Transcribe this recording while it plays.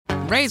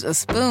raise a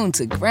spoon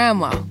to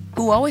Grandma,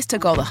 who always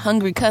took all the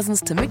hungry cousins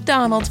to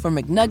McDonald's for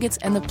McNuggets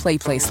and the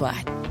Play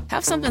Slide.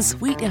 Have something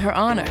sweet in her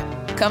honor.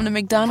 Come to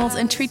McDonald's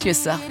and treat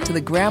yourself to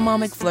the Grandma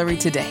McFlurry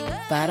today.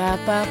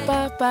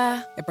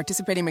 Ba-da-ba-ba-ba. At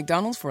participating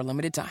McDonald's for a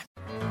limited time.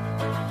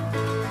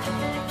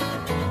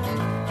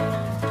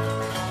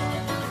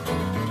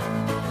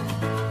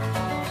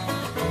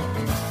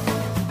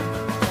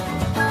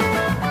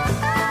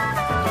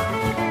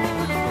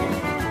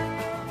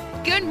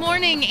 Good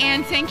morning,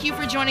 and thank you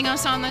for joining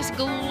us on this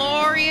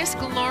glorious,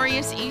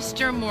 glorious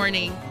Easter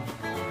morning.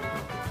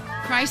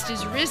 Christ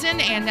is risen,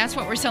 and that's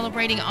what we're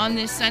celebrating on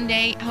this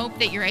Sunday. Hope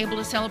that you're able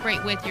to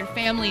celebrate with your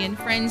family and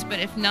friends, but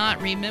if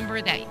not,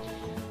 remember that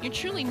you're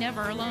truly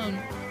never alone.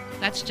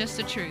 That's just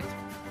the truth.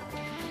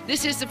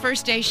 This is the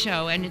First Day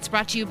Show, and it's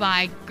brought to you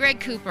by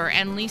Greg Cooper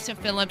and Lisa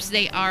Phillips.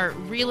 They are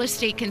real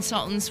estate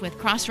consultants with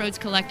Crossroads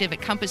Collective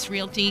at Compass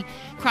Realty,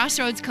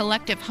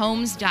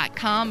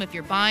 crossroadscollectivehomes.com. If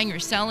you're buying or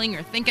selling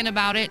or thinking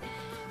about it,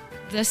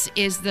 this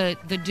is the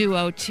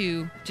duo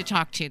to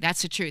talk to.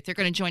 That's the truth. They're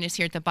going to join us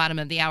here at the bottom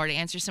of the hour to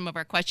answer some of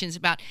our questions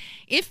about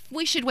if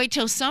we should wait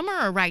till summer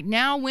or right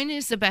now. When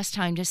is the best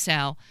time to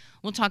sell?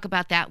 We'll talk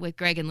about that with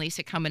Greg and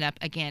Lisa coming up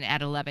again at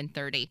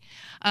 11:30.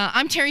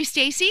 I'm Terri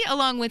Stacy,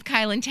 along with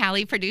Kyle and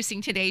Tally,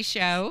 producing today's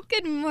show.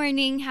 Good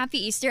morning. Happy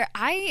Easter.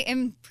 I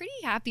am pretty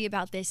happy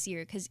about this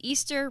year because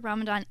Easter,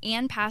 Ramadan,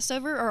 and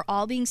Passover are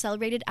all being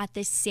celebrated at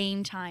the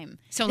same time.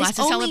 So lots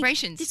of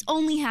celebrations. This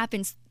only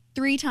happens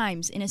 3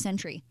 times in a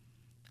century.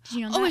 Did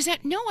you know that? Oh, is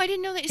that? No, I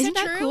didn't know that. Isn't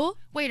that that true? cool?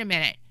 Wait a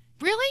minute.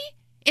 Really?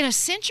 In a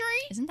century?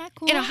 Isn't that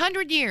cool? In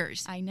 100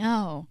 years? I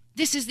know.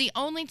 This is the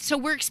only, so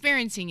we're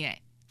experiencing it.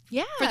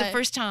 Yeah. For the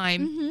first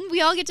time. Mm-hmm.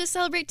 We all get to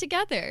celebrate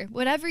together.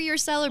 Whatever you're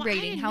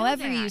celebrating,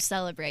 however you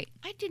celebrate.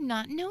 I did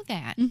not know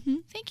that. Mm-hmm.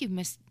 Thank you,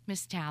 Miss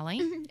Tally.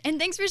 Mm-hmm. And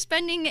thanks for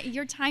spending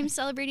your time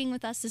celebrating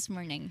with us this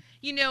morning.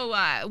 You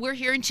know, we're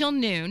here until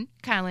noon,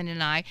 Kylan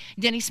and I.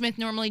 Denny Smith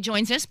normally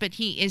joins us, but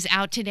he is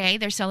out today.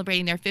 They're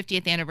celebrating their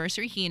 50th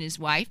anniversary, he and his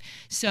wife.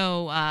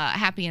 So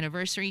happy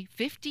anniversary,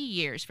 50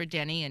 years for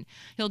Denny, and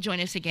he'll join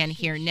us again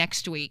here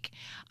next week.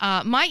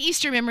 My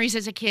Easter memories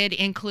as a kid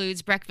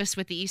includes breakfast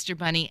with the Easter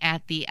Bunny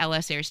at the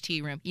LS Ayres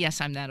Tea Room.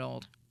 Yes, I'm that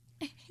old.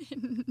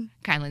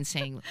 Kylan's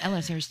saying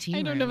LS Ayres Tea Room.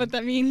 I don't know what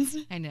that means.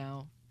 I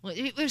know. Well,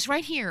 it was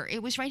right here.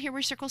 It was right here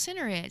where Circle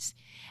Center is.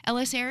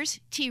 LS Ayres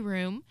Tea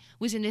Room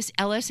was in this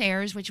LS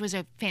Ayres, which was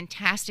a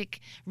fantastic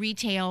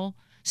retail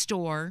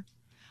store,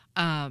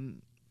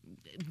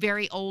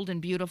 very old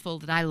and beautiful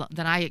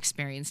that I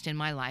experienced in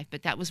my life.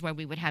 But that was where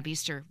we would have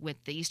Easter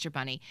with the Easter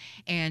Bunny,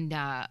 and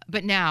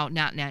but now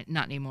not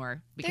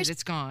anymore because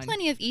it's gone.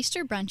 Plenty of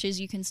Easter brunches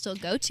you can still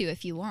go to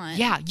if you want.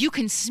 Yeah, you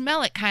can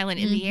smell it, Kylan,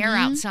 in the air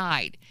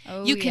outside.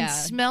 Oh, you can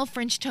smell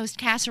French toast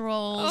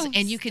casseroles,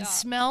 and you can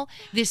smell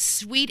this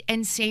sweet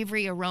and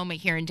savory aroma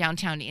here in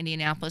downtown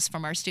Indianapolis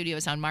from our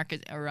studios on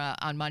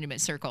on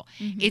Monument Circle.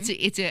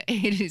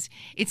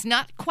 It's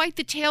not quite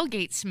the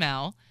tailgate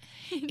smell.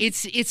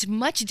 It's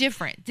much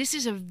different. This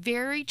is a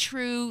very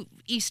true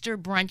Easter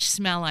brunch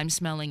smell I'm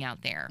smelling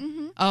out there.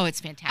 Mm-hmm. Oh, it's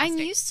fantastic. I'm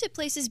used to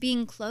places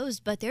being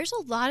closed, but there's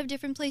a lot of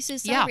different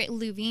places celebrate. Yeah.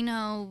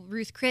 Luvino,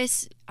 Ruth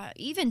Chris,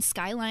 even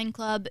Skyline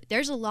Club.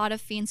 There's a lot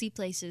of fancy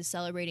places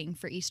celebrating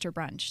for Easter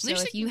brunch. So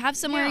if you have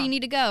somewhere you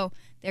need to go,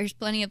 there's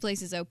plenty of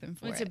places open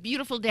for it. It's a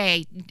beautiful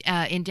day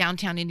in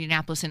downtown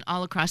Indianapolis and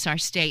all across our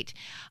state.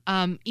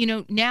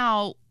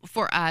 Now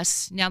for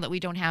us, now that we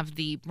don't have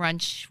the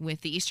brunch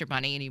with the Easter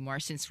Bunny anymore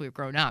since we've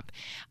grown up,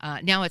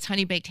 now it's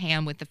honey-baked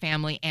ham with the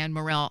family and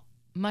morel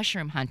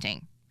mushroom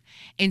hunting.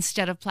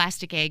 Instead of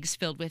plastic eggs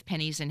filled with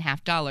pennies and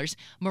half dollars,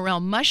 morel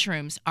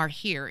mushrooms are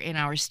here in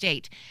our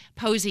state.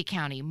 Posey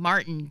County,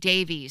 Martin,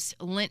 Davies,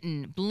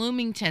 Linton,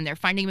 Bloomington. They're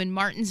finding them in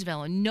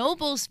Martinsville and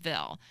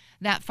Noblesville,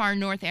 that far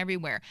north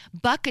everywhere.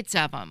 Buckets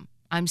of them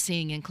I'm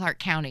seeing in Clark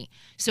County.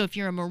 So if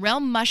you're a morel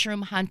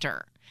mushroom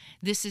hunter,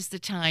 this is the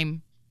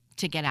time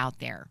to get out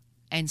there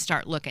and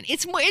start looking.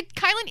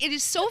 Kylan, it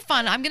is so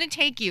fun. I'm going to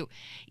take you.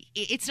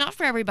 It's not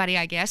for everybody,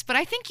 I guess, but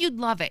I think you'd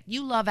love it.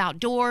 You love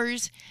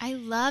outdoors. I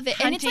love it.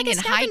 And it's like a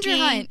scavenger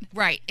hunt.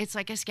 Right. It's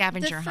like a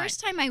scavenger hunt. The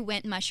first time I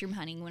went mushroom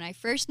hunting, when I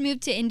first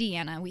moved to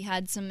Indiana, we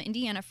had some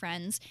Indiana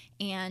friends,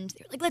 and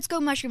they were like, let's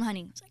go mushroom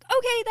hunting. I was like,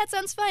 okay, that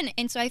sounds fun.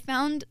 And so I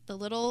found the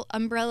little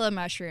umbrella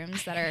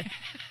mushrooms that are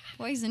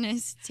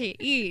poisonous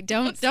to eat.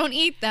 Don't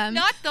eat them.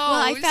 Not those.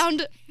 Well, I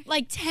found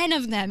like 10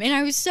 of them, and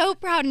I was so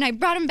proud, and I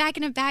brought them back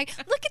in a bag.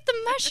 Look at the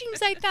mushrooms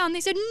I found.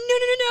 They said,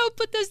 no,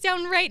 put those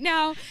down right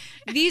now.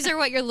 These are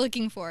what you're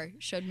looking for.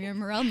 Showed me a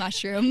morel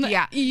mushroom.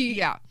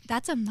 Yeah.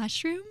 That's a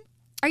mushroom?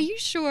 Are you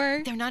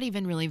sure? They're not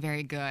even really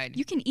very good.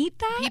 You can eat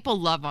that? People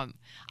love them.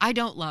 I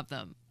don't love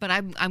them, but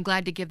I'm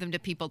glad to give them to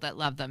people that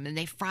love them. And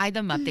they fry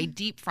them up. They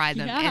deep fry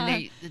them. Yeah.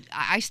 And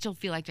I still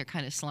feel like they're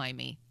kind of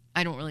slimy.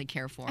 I don't really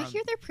care for them. I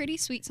hear they're pretty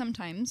sweet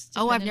sometimes.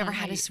 Oh, I've never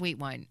had a sweet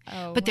one.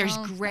 Oh, but there's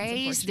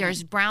grays,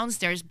 there's browns,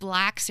 there's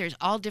blacks, there's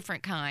all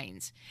different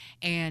kinds.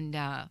 And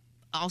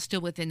all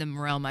still within the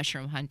morel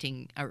mushroom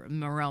hunting or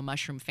morel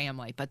mushroom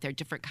family, but they're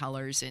different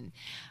colors. And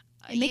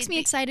It makes me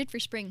excited for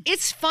spring.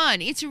 It's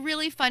fun. It's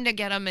really fun to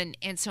get them.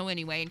 And so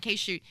anyway, in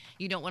case you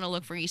don't want to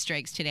look for Easter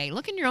eggs today,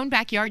 look in your own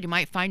backyard. You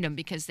might find them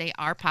because they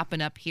are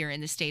popping up here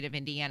in the state of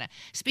Indiana.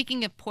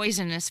 Speaking of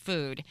poisonous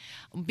food,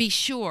 be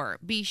sure,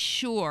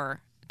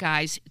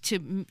 guys,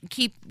 to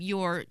keep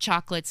your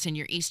chocolates and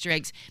your Easter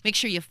eggs. Make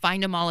sure you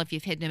find them all if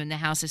you've hidden them in the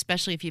house,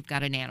 especially if you've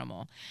got an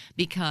animal,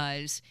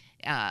 because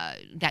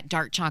that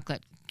dark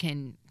chocolate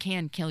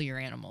can kill your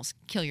animals,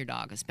 kill your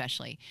dog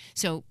especially.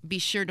 So be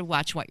sure to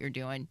watch what you're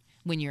doing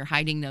when you're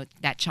hiding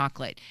that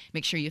chocolate.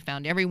 Make sure you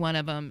found every one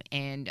of them,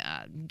 and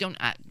I don't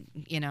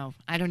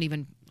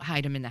even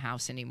hide them in the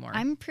house anymore.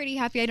 I'm pretty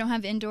happy I don't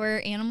have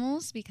indoor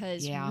animals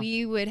because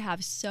we would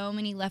have so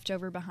many left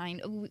over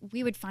behind.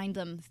 We would find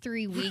them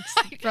 3 weeks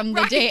from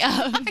the day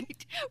of.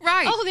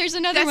 Right. Oh, there's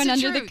another one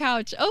under the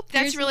couch. Oh,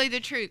 that's really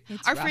the truth.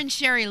 Our friend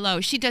Sherry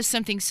Lowe, she does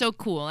something so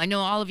cool. I know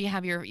all of you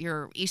have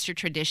your Easter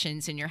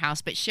traditions in your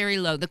house, but Sherry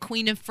Lowe, the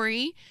Queen of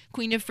Free,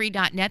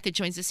 queenoffree.net, that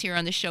joins us here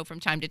on the show from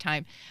time to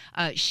time,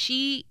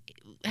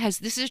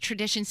 this is a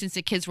tradition since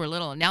the kids were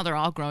little, and now they're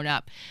all grown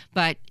up,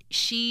 but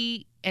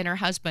she and her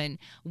husband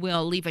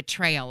will leave a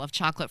trail of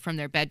chocolate from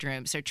their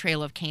bedrooms, or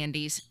trail of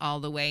candies all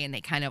the way, and they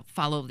kind of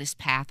follow this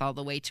path all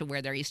the way to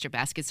where their Easter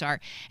baskets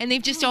are. And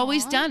they've just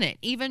always done it.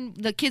 Even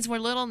the kids were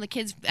little, and the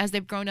kids, as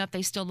they've grown up,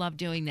 they still love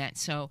doing that.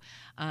 So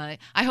I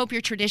hope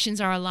your traditions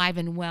are alive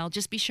and well.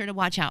 Just be sure to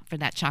watch out for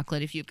that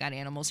chocolate if you've got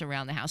animals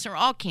around the house, or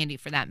all candy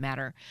for that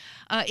matter.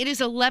 It is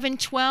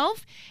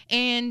 11:12,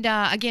 and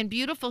again,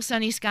 beautiful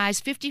sunny skies,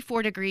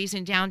 54 degrees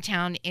in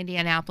downtown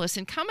Indianapolis.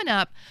 And coming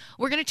up,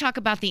 we're going to talk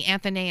about the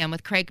Athenaeum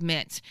with Craig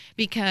Mintz,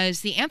 because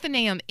the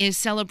Athenaeum is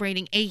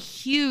celebrating a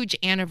huge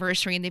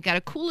anniversary, and they've got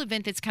a cool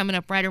event that's coming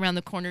up right around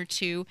the corner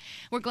too.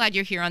 We're glad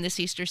you're here on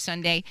this Easter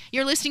Sunday.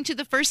 You're listening to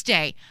The First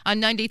Day on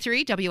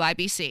 93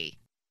 WIBC.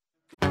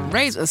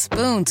 Raise a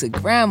spoon to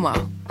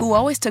Grandma, who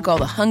always took all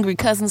the hungry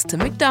cousins to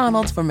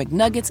McDonald's for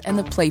McNuggets and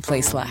the Play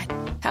Slide.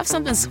 Have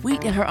something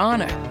sweet in her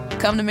honor.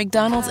 Come to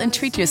McDonald's and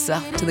treat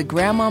yourself to the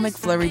Grandma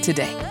McFlurry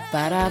today.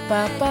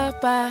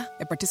 Ba-da-ba-ba-ba.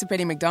 At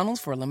participating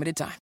McDonald's for a limited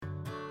time.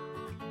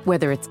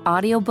 Whether it's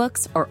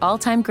audiobooks or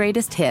all-time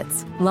greatest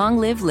hits, long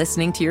live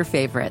listening to your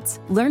favorites.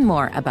 Learn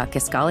more about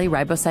Kisqali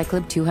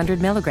Ribociclib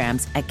 200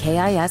 milligrams at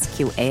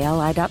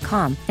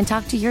KISQALI.com and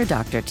talk to your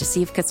doctor to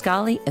see if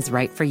Kisqali is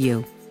right for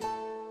you.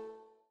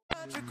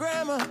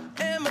 Grandma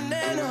and my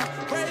nana,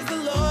 praise the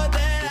Lord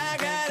that I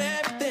got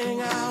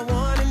everything I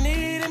want and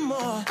need and more.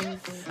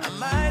 I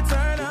might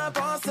turn up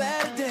on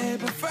Saturday,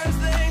 but first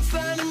thing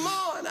Sunday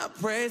morning, I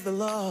praise the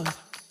Lord.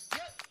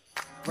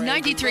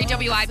 93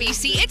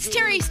 WIBC. It's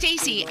Terri.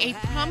 Stacy, a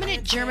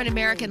prominent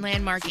German-American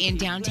landmark in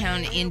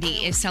downtown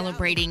Indy, is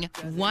celebrating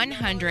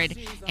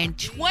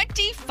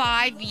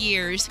 125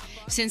 years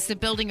since the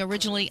building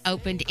originally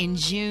opened in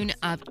June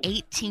of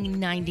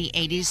 1898.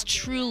 It is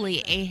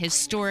truly a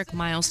historic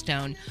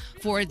milestone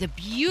for the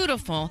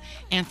beautiful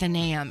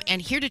Athenaeum.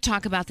 And here to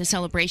talk about the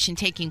celebration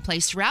taking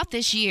place throughout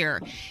this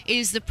year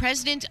is the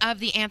president of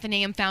the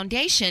Athenaeum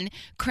Foundation,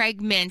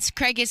 Craig Mintz.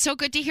 Craig, it's so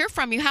good to hear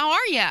from you. How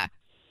are you?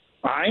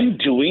 I'm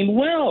doing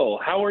well.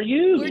 How are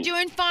you? We're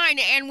doing fine,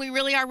 and we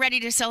really are ready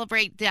to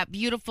celebrate that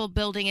beautiful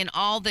building and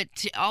all the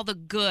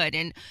good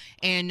and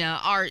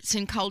arts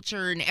and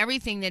culture and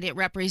everything that it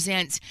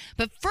represents.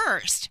 But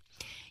first,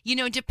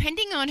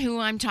 depending on who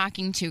I'm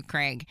talking to,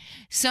 Craig,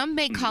 some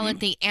may call it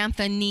the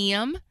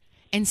Athenaeum,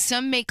 and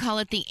some may call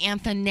it the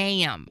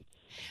Athenaeum.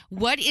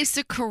 What is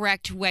the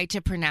correct way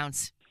to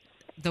pronounce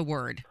the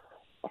word?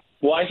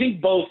 Well, I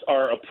think both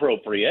are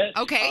appropriate.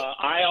 Okay.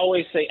 I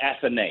always say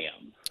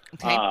Athenaeum.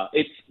 Okay.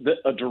 It's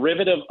a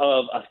derivative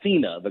of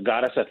Athena, the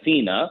goddess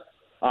Athena.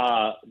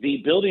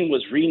 The building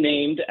was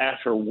renamed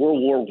after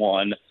World War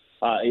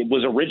I. It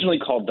was originally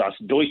called Das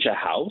Deutsche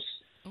Haus,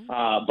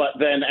 but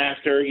then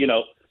after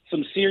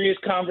some serious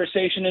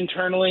conversation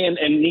internally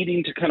and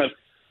needing to kind of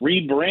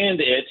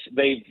rebrand it,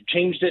 they've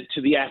changed it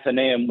to the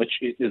Athenaeum, which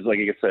is, like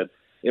I said,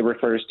 it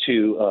refers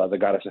to the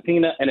goddess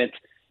Athena, and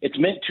it's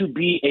meant to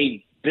be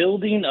a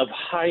building of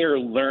higher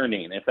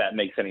learning, if that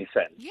makes any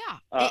sense. Yeah,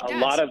 a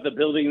lot of the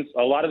buildings,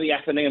 a lot of the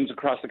Athenaeums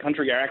across the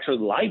country are actually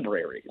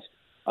libraries.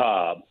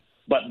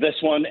 But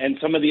this one and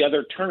some of the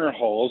other Turner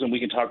Halls, and we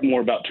can talk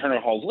more about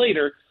Turner Halls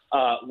later,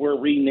 were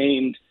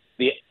renamed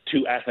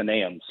to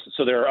Athenaeums.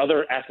 So there are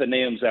other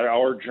Athenaeums that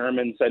are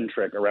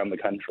German-centric around the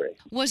country.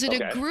 Was it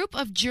a group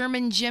of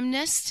German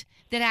gymnasts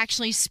that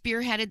actually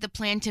spearheaded the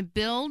plan to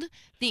build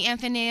the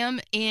Athenaeum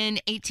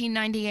in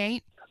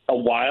 1898? A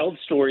wild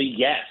story,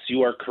 yes,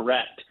 you are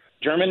correct.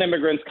 German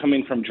immigrants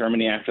coming from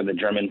Germany after the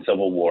German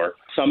Civil War.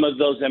 Some of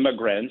those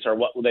immigrants are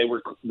what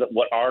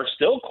are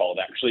still called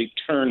actually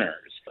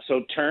Turners.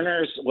 So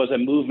Turners was a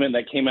movement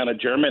that came out of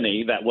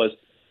Germany that was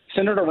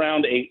centered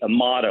around a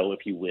motto,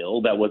 if you will,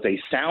 that was a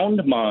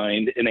sound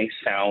mind in a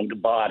sound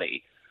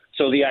body.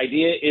 So the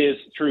idea is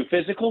through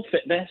physical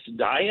fitness,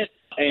 diet,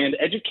 and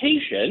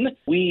education,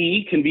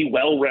 we can be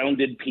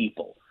well-rounded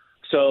people.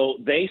 So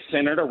they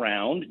centered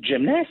around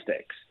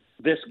gymnastics.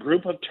 This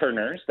group of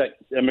Turners, that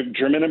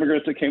German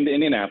immigrants that came to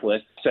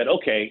Indianapolis, said,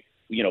 okay,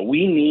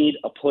 we need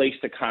a place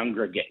to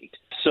congregate.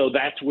 So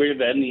that's where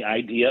then the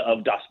idea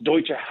of Das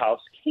Deutsche Haus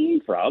came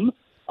from.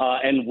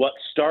 And what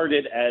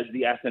started as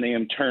the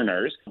Athenaeum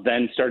Turners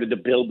then started to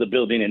build the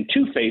building in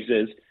two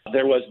phases.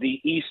 There was the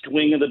east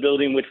wing of the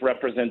building, which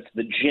represents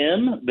the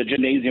gym, the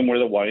gymnasium where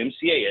the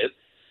YMCA is,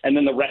 and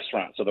then the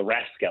restaurant, so the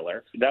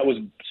Rathskeller. That was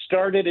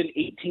started in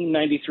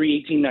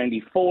 1893,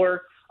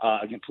 1894,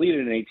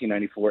 completed in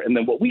 1894. And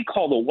then what we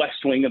call the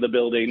west wing of the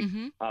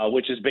building,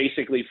 which is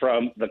basically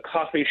from the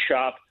coffee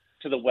shop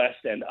to the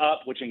west and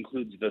up, which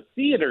includes the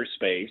theater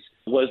space,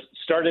 was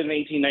started in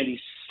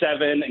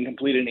 1897 and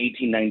completed in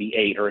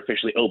 1898, or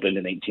officially opened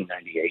in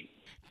 1898.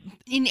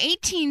 In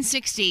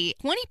 1860,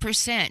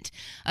 20%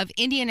 of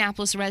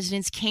Indianapolis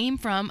residents came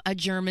from a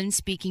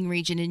German-speaking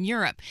region in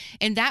Europe,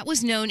 and that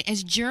was known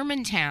as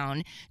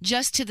Germantown,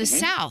 just to the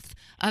south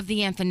of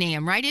the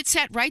Athenaeum, right? It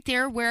sat right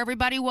there where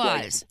everybody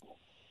was. Right.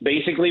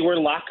 Basically where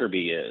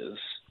Lockerbie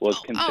was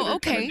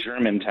considered kind of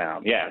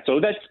Germantown. Yeah,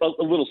 so that's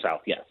a little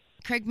south, yes.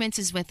 Craig Mintz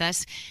is with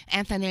us,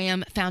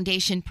 Athenaeum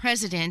Foundation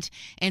president,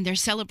 and they're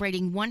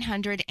celebrating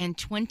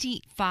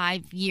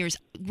 125 years.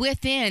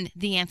 Within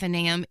the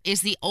Athenaeum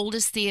is the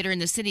oldest theater in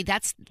the city.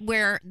 That's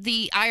where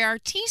the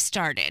IRT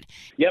started.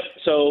 Yep.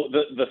 So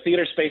the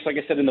theater space, like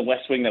I said, in the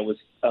West Wing that was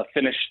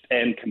finished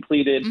and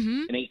completed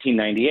in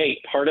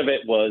 1898, part of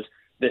it was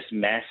this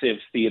massive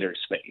theater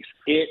space.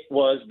 It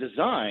was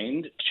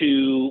designed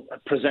to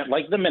present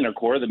like the Minor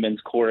the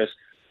men's chorus,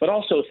 but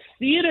also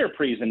theater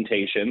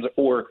presentations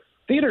or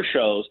theater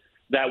shows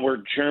that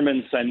were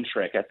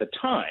German-centric at the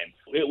time.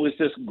 It was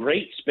this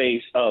great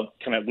space of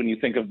kind of, when you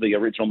think of the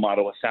original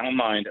motto, a sound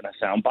mind and a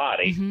sound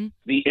body,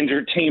 the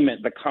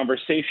entertainment, the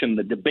conversation,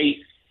 the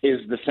debate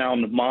is the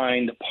sound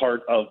mind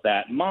part of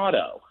that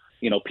motto.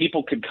 You know,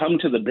 people could come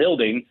to the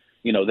building,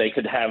 you know, they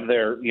could have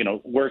their, you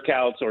know,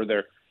 workouts or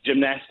their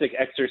gymnastic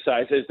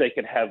exercises, they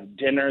could have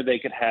dinner, they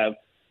could have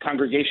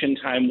congregation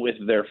time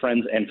with their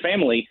friends and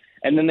family,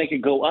 and then they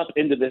could go up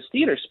into this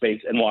theater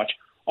space and watch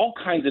all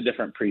kinds of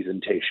different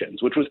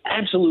presentations, which was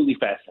absolutely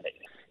fascinating.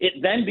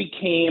 It then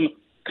became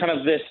kind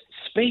of this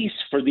space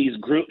for these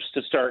groups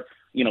to start,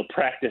 you know,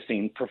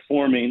 practicing,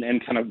 performing,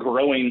 and kind of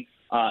growing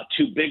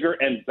to bigger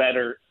and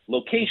better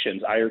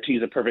locations. IRT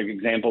is a perfect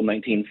example.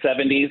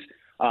 1970s,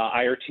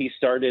 IRT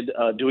started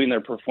doing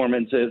their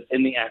performances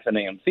in the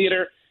Athenaeum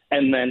Theater,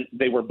 and then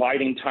they were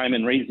biding time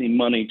and raising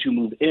money to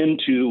move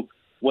into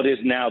what is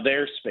now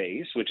their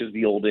space, which is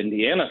the old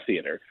Indiana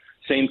Theater.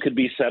 Same could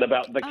be said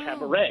about the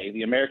Cabaret.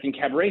 The American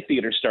Cabaret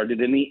Theater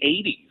started in the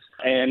 80s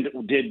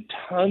and did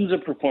tons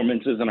of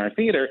performances in our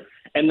theater,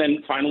 and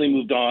then finally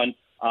moved on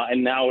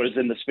and now is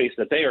in the space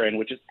that they are in,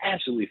 which is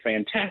absolutely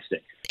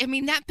fantastic. I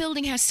mean, that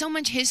building has so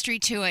much history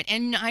to it,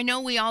 and I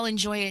know we all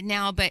enjoy it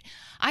now, but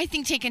I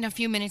think taking a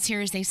few minutes here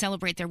as they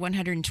celebrate their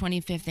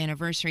 125th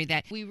anniversary,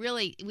 that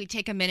we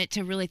take a minute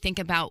to really think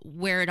about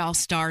where it all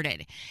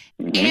started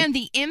and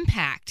the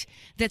impact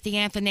that the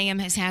Athenaeum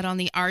has had on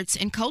the arts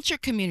and culture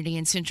community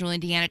in Central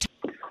Indiana.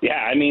 Yeah,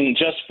 I mean,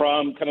 just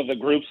from kind of the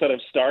groups that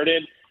have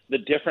started, the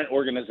different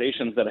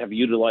organizations that have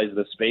utilized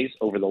the space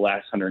over the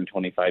last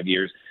 125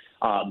 years,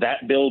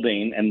 that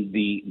building and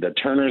the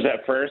Turners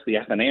at first, the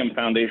Athenaeum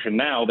Foundation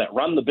now that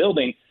run the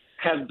building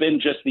have been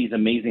just these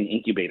amazing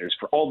incubators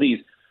for all these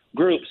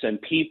groups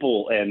and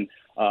people. And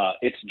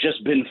it's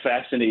just been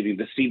fascinating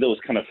to see those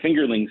kind of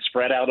fingerlings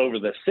spread out over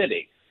the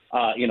city.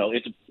 You know,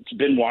 it's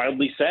been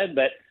widely said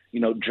that, you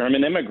know,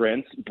 German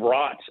immigrants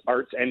brought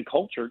arts and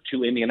culture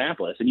to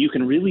Indianapolis. And you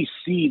can really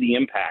see the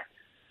impact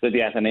that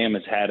the Athenaeum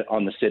has had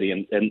on the city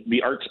and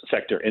the arts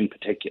sector in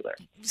particular.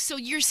 So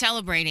you're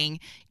celebrating.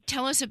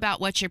 Tell us about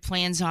what your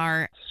plans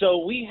are.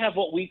 So we have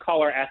what we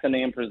call our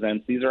Athenaeum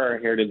Presents. These are our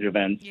heritage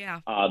events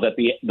that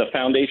the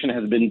foundation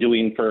has been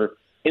doing for,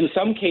 in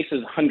some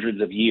cases,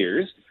 hundreds of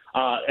years.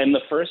 And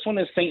the first one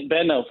is St.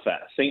 Benno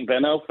Fest. St.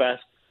 Benno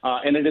Fest,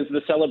 and it is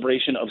the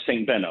celebration of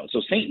St. Benno. So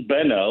St.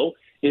 Benno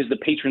is the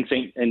patron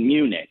saint in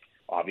Munich.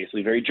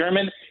 Obviously very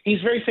German.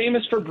 He's very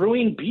famous for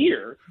brewing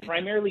beer,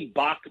 primarily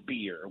Bock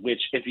beer,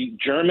 which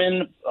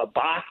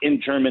Bock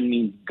in German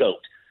means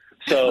goat.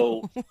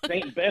 So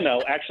St.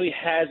 Benno actually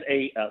has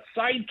a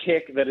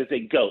sidekick that is a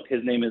goat.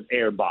 His name is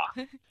Herr Bock.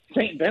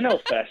 St. Benno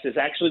Fest is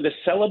actually the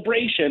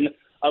celebration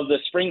of the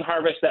spring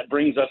harvest that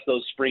brings us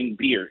those spring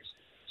beers.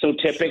 So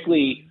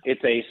typically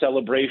it's a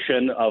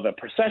celebration of a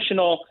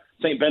processional.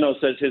 St. Benno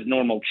says his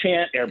normal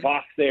chant. Herr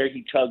Bock's there.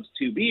 He chugs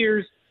 2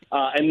 beers.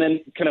 And then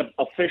kind of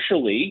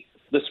officially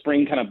the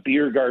spring kind of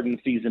beer garden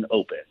season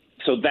open.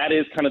 So that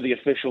is kind of the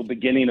official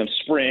beginning of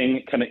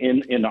spring kind of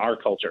in our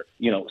culture.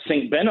 You know,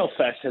 St. Benno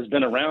Fest has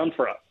been around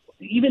for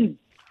even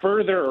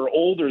further or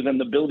older than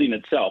the building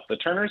itself. The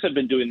Turners have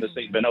been doing the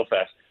St. Benno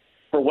Fest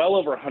for well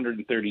over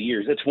 130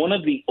 years. It's one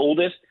of the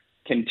oldest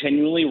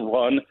continually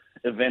run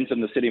events in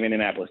the city of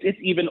Indianapolis. It's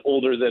even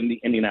older than the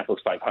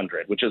Indianapolis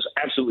 500, which is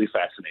absolutely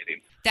fascinating.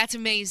 That's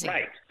amazing.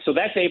 Right. So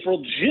that's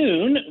April.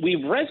 June,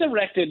 we've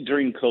resurrected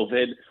during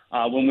COVID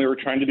when we were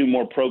trying to do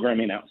more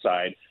programming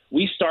outside.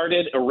 We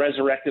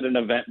resurrected an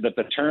event that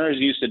the Turners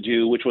used to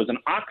do, which was an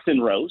oxen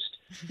roast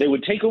They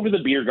would take over the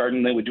beer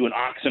garden. They would do an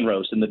oxen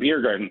roast in the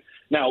beer garden.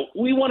 Now,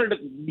 we wanted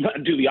to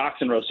do the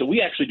oxen roast, so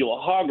we actually do a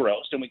hog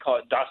roast, and we call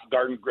it Dusk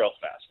Garden Grill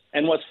Fest.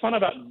 And what's fun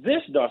about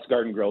this Dusk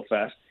Garden Grill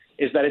Fest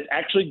is that it's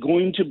actually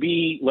going to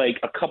be like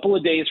a couple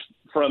of days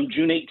from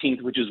June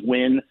 18th, which is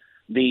when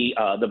the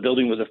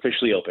building was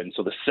officially opened.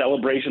 So the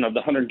celebration of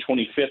the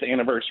 125th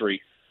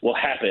anniversary will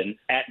happen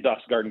at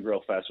Dusk Garden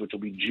Grill Fest, which will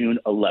be June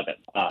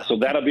 11th. So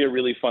that'll be a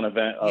really fun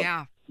event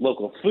of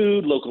local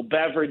food, local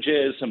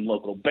beverages, some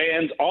local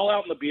bands, all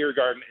out in the beer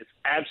garden. It's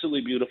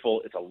absolutely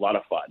beautiful. It's a lot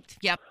of fun.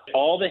 Yep.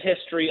 All the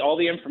history, all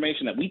the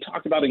information that we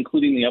talked about,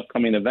 including the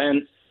upcoming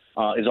events,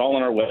 is all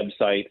on our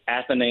website,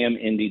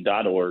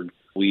 athenaeumindy.org.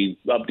 We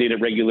update it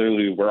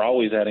regularly. We're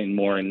always adding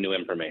more and new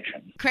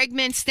information. Craig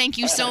Mintz, thank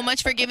you so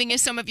much for giving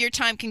us some of your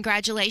time.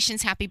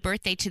 Congratulations. Happy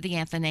birthday to the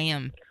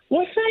Athenaeum.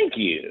 Well, thank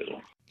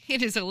you.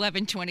 It is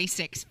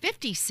 11:26,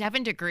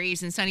 57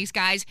 degrees and sunny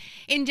skies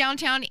in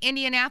downtown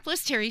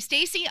Indianapolis. Terri,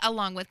 Stacy,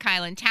 along with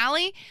Kyle and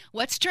Tally.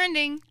 What's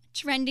trending?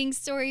 Trending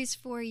stories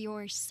for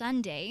your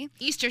Sunday.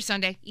 Easter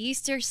Sunday.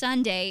 Easter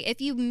Sunday. If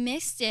you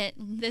missed it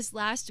this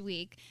last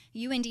week,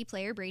 UND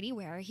player Brady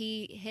Ware,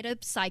 he hit a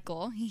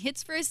cycle. He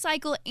hits for a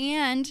cycle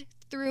and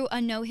threw a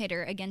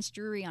no-hitter against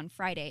Drury on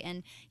Friday.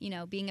 And, you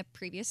know, being a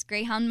previous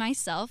Greyhound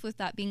myself, with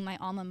that being my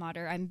alma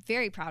mater, I'm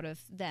very proud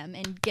of them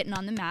and getting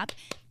on the map.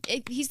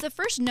 He's the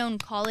first known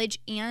college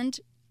and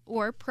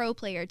or pro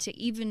player to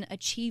even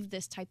achieve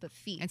this type of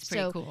feat. That's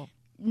pretty cool.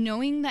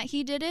 Knowing that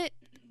he did it,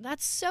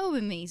 that's so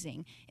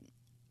amazing.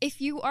 If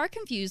you are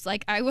confused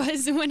like I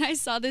was when I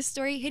saw this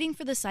story, hitting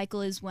for the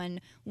cycle is when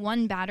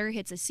one batter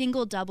hits a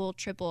single, double,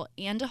 triple,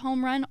 and a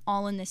home run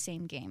all in the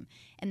same game.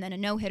 And then a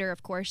no-hitter,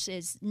 of course,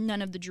 is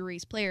none of the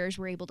Drury's players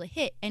were able to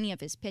hit any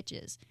of his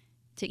pitches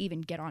to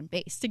even get on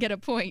base, to get a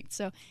point.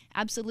 So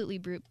absolutely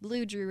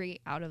blew Drury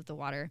out of the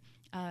water.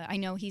 I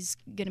know he's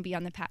going to be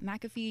on the Pat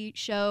McAfee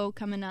show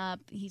coming up.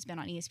 He's been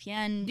on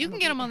ESPN. You can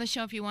get him on the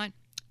show if you want.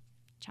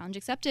 Challenge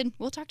accepted.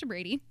 We'll talk to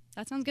Brady.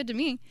 That sounds good to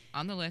me.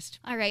 On the list.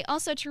 All right.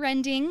 Also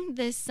trending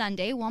this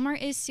Sunday,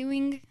 Walmart is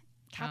suing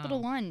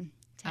Capital One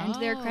to end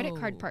their credit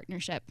card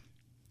partnership.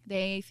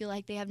 They feel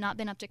like they have not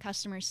been up to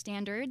customer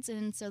standards,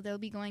 and so they'll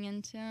be going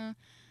into a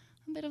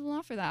bit of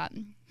law for that.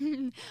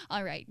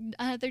 All right.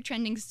 Other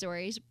trending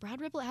stories.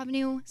 Broad Ripple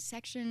Avenue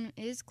section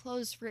is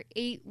closed for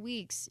 8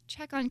 weeks.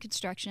 Check on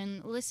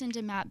construction. Listen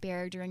to Matt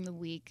Baer during the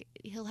week.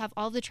 He'll have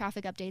all the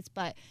traffic updates,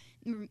 but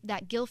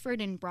that Guilford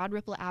and Broad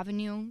Ripple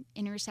Avenue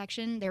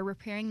intersection, they're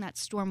repairing that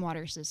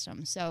stormwater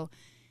system. So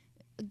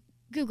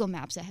Google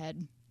Maps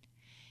ahead.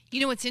 You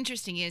know what's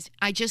interesting is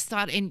I just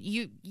thought, and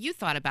you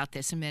thought about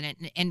this a minute,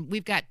 and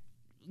we've got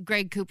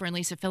Greg Cooper and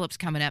Lisa Phillips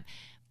coming up.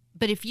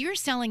 But if you're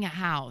selling a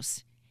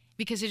house,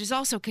 because it is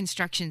also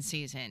construction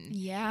season,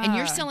 and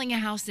you're selling a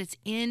house that's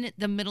in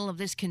the middle of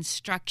this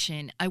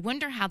construction, I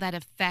wonder how that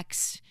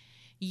affects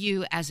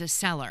you as a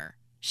seller.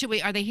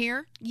 Are they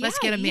here? Yeah, let's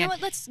get them in.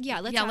 Let's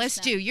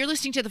do. You're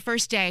listening to the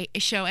First Day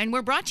show, and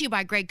we're brought to you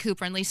by Greg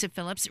Cooper and Lisa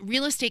Phillips,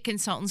 real estate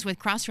consultants with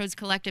Crossroads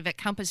Collective at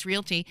Compass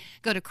Realty.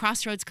 Go to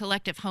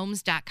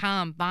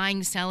crossroadscollectivehomes.com.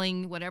 Buying,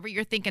 selling, whatever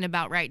you're thinking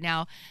about right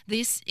now.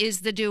 This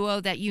is the duo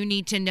that you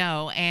need to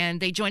know, and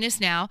they join us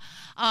now.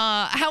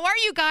 How are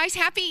you guys?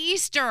 Happy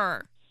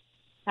Easter.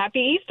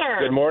 Happy Easter.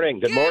 Good morning.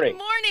 Good morning. Good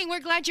morning.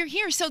 We're glad you're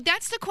here. So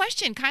that's the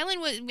question.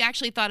 Kylan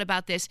actually thought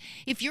about this.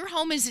 If your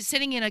home is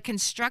sitting in a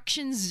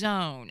construction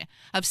zone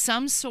of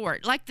some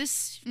sort, like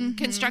this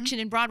construction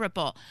in Broad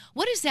Ripple,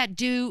 what does that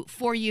do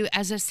for you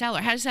as a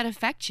seller? How does that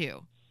affect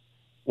you?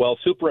 Well,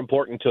 super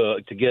important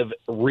to give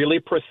really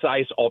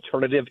precise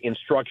alternative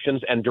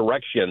instructions and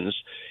directions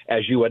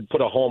as you would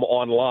put a home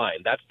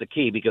online. That's the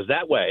key, because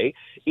that way,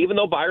 even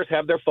though buyers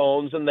have their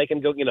phones and they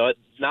can go,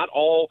 not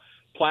all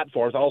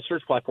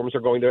search platforms are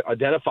going to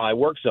identify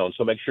work zones.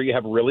 So make sure you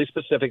have really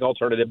specific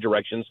alternative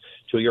directions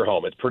to your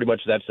home. It's pretty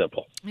much that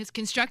simple. It's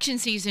construction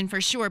season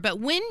for sure. But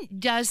when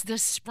does the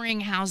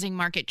spring housing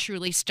market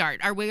truly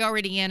start? Are we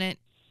already in it?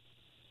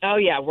 Oh,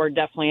 yeah, we're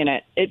definitely in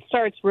it. It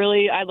starts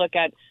really, I look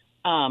at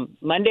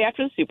Monday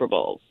after the Super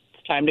Bowl.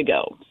 It's time to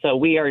go. So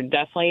we are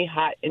definitely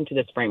hot into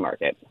the spring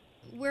market.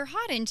 We're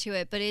hot into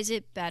it, but is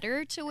it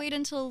better to wait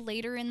until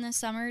later in the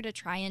summer to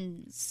try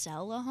and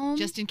sell a home?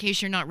 Just in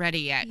case you're not ready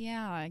yet.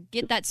 Yeah,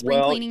 get that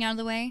spring cleaning out of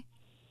the way.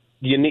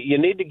 You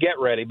need to get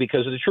ready,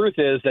 because the truth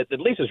is that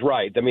Lisa's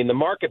right. I mean, the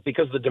market,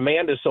 because the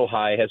demand is so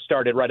high, has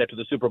started right after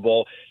the Super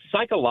Bowl.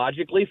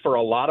 Psychologically, for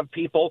a lot of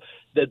people,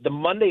 the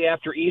Monday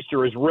after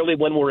Easter is really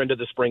when we're into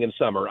the spring and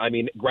summer. I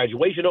mean,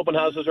 graduation open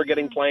houses are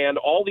getting planned.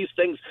 All these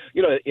things,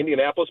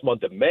 Indianapolis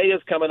month of May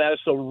is coming at us.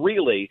 So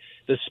really,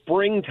 the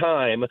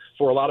springtime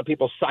for a lot of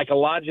people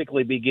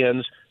psychologically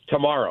begins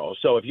tomorrow.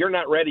 So if you're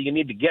not ready, you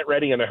need to get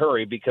ready in a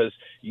hurry, because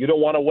you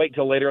don't want to wait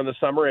till later in the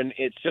summer, and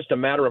it's just a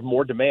matter of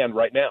more demand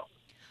right now.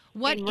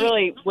 No,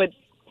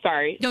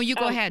 you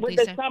go ahead, with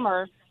Lisa. The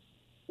summer,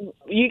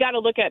 you got to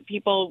look at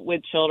people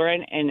with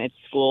children and at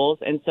schools,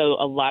 and so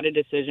a lot of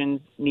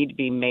decisions need to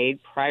be made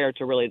prior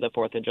to really the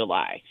 4th of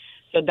July.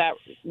 So that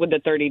with the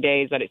 30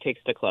 days that it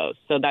takes to close.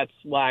 So that's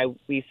why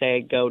we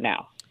say go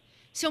now.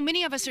 So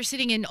many of us are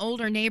sitting in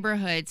older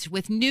neighborhoods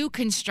with new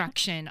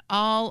construction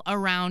all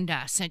around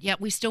us, and yet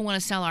we still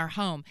want to sell our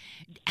home.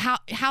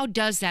 How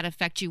does that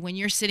affect you when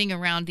you're sitting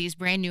around these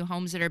brand new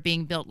homes that are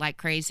being built like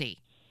crazy?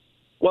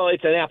 Well,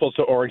 it's an apples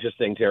to oranges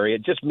thing, Terry.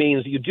 It just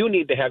means you do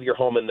need to have your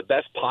home in the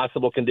best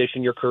possible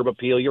condition, your curb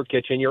appeal, your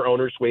kitchen, your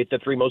owner's suite, the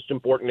three most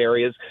important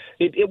areas.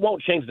 It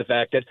won't change the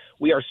fact that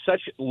we are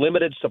such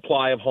limited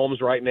supply of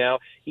homes right now.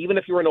 Even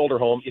if you're an older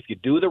home, if you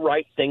do the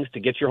right things to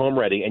get your home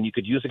ready, and you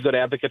could use a good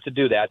advocate to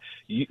do that,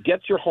 you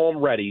get your home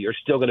ready, you're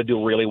still going to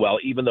do really well,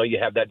 even though you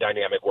have that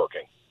dynamic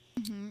working.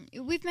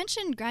 Mm-hmm. We've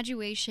mentioned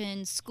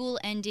graduation, school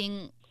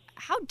ending.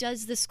 How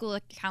does the school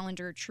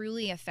calendar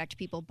truly affect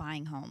people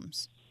buying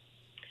homes?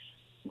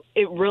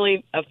 It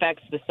really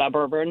affects the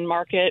suburban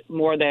market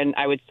more than,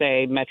 I would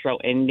say, Metro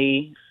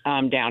Indy,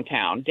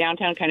 downtown.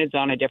 Downtown kind of is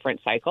on a different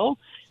cycle.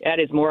 That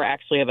is more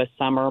actually of a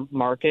summer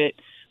market,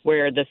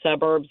 where the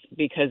suburbs,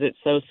 because it's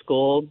so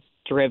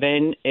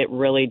school-driven, it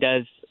really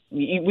does.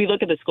 We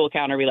look at the school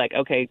calendar, we're like,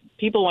 okay,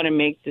 people want to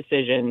make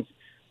decisions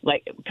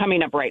like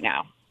coming up right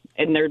now.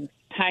 And they're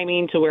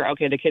timing to where,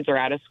 okay, the kids are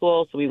out of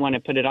school, so we want to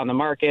put it on the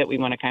market. We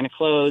want to kind of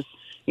close,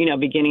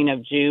 beginning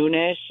of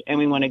June-ish, and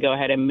we want to go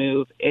ahead and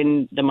move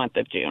in the month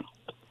of June.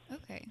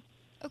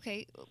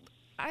 Okay.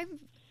 I'm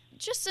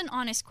just an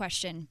honest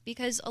question,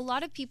 because a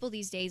lot of people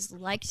these days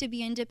like to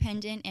be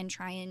independent and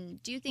try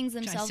and do things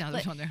themselves. Try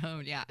to sell it on their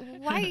own, yeah.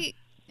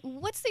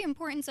 What's the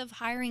importance of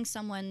hiring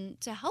someone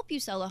to help you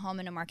sell a home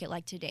in a market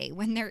like today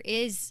when there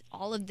is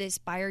all of this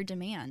buyer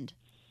demand?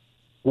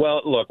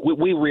 Well, look,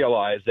 we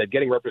realize that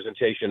getting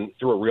representation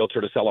through a realtor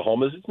to sell a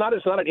home it's not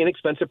an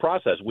inexpensive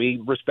process. We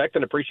respect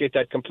and appreciate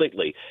that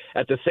completely.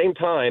 At the same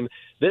time,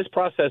 this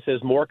process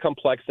is more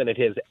complex than it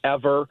has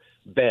ever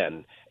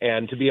been.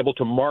 And to be able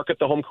to market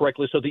the home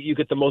correctly so that you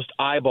get the most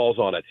eyeballs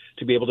on it,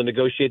 to be able to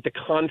negotiate the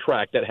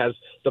contract that has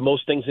the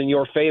most things in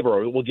your favor,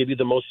 or it will give you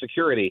the most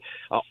security.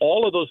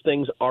 All of those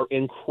things are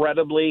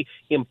incredibly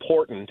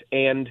important.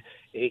 And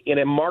in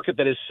a market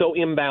that is so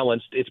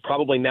imbalanced, it's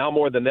probably now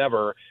more than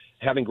ever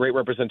having great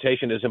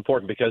representation is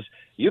important, because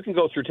you can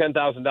go through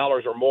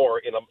 $10,000 or more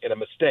in a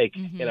mistake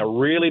in a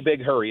really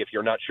big hurry if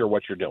you're not sure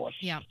what you're doing.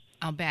 Yeah,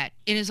 I'll bet.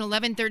 It is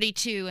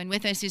 11:32, and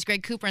with us is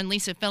Greg Cooper and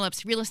Lisa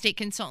Phillips, real estate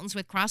consultants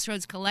with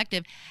Crossroads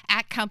Collective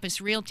at Compass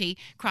Realty,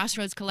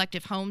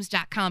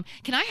 crossroadscollectivehomes.com.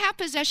 Can I have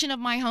possession of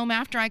my home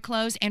after I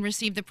close and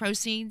receive the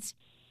proceeds?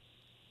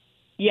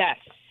 Yes.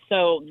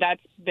 So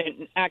that's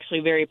been actually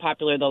very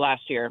popular the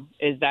last year,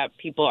 is that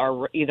people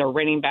are either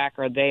renting back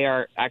or they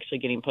are actually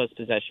getting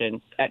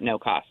post-possession at no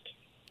cost.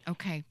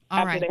 Okay.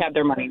 After they have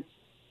their money.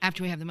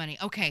 After we have the money.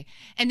 Okay.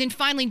 And then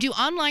finally, do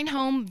online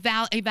home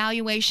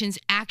evaluations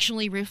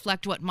actually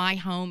reflect what my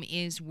home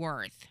is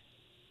worth?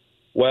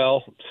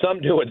 Well,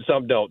 some do and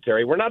some don't,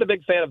 Terry. We're not a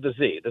big fan of the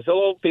Z. The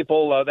Zillow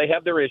people, they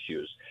have their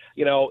issues.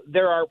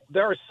 There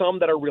are some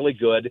that are really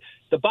good.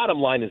 The bottom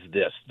line is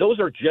this. Those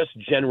are just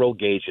general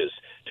gauges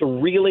to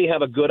really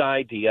have a good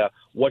idea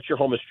what your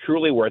home is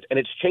truly worth. And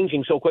it's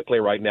changing so quickly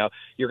right now.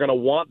 You're going to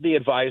want the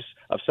advice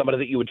of somebody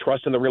that you would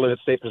trust in the real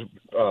estate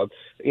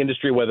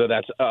industry, whether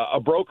that's a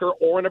broker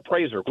or an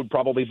appraiser, would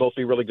probably both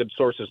be really good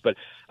sources. But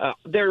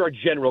they're a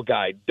general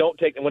guide. Don't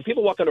take – and when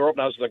people walk into open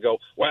houses and go,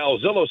 well,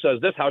 Zillow says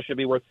this house should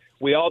be worth –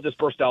 we all just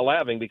burst out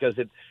laughing, because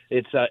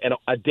it's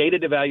a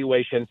dated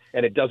evaluation,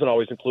 and it doesn't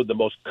always include the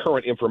most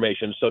current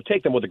information. So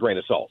take them with a grain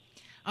of salt.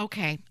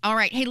 Okay. All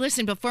right. Hey,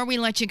 listen, before we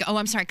let you go. Oh,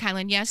 I'm sorry,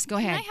 Kylan. Yes, go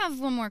ahead. Can I have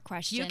one more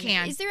question? You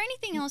can. Is there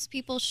anything else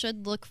people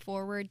should look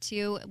forward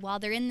to while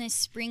they're in this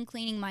spring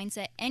cleaning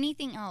mindset?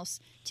 Anything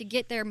else to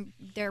get their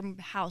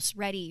house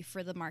ready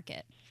for the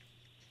market?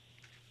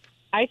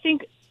 I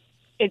think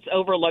it's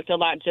overlooked a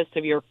lot, just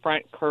of your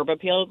front curb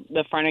appeal,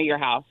 the front of your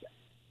house.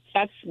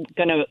 That's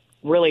going to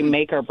really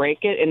make or break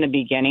it in the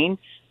beginning.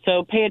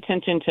 So pay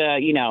attention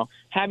to,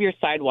 have your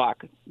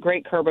sidewalk,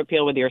 great curb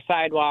appeal with your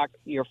sidewalk,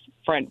 your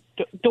front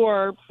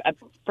door,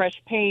 fresh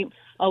paint,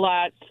 a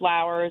lot,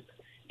 flowers,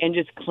 and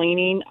just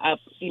cleaning up,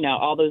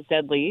 all those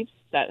dead leaves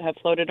that have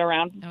floated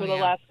around for the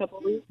last couple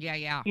of weeks.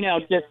 Yeah.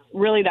 Just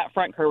really that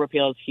front curb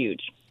appeal is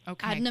huge.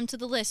 Okay. Adding them to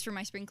the list for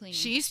my spring cleaning.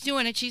 She's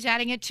doing it. She's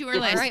adding it to her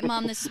list. All right,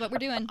 Mom, this is what we're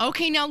doing.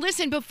 Okay, now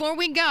listen, before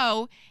we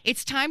go,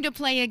 it's time to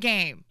play a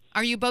game.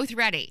 Are you both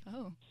ready?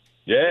 Oh.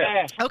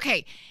 Yeah.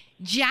 Okay.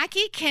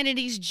 Jackie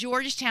Kennedy's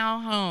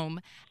Georgetown home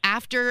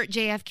after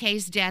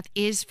JFK's death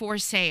is for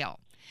sale.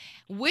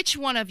 Which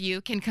one of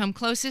you can come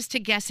closest to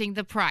guessing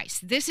the price?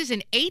 This is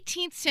an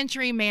 18th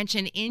century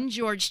mansion in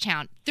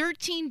Georgetown,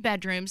 13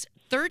 bedrooms,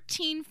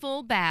 13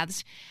 full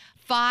baths,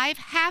 5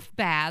 half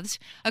baths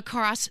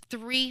across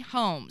 3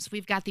 homes.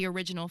 We've got the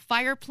original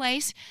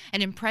fireplace,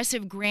 an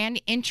impressive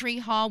grand entry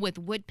hall with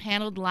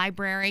wood-paneled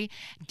library,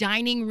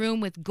 dining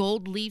room with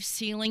gold leaf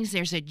ceilings.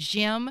 There's a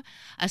gym,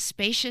 a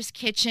spacious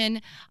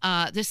kitchen.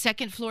 The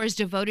second floor is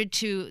devoted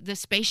to the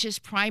spacious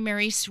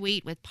primary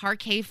suite with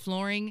parquet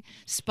flooring,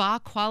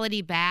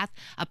 spa-quality bath,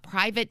 a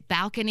private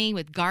balcony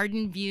with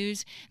garden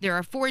views. There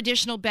are 4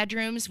 additional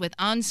bedrooms with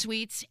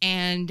en-suites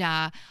and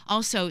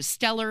also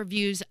stellar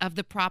views of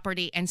the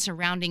property and surroundings.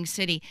 surrounding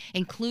city,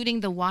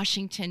 including the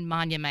Washington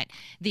Monument.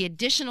 The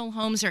additional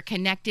homes are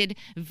connected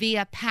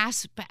via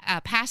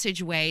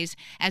passageways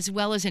as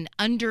well as an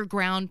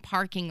underground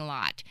parking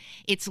lot.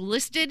 It's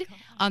listed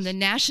on the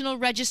National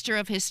Register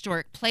of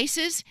Historic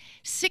Places,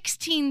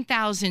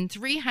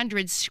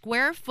 16,300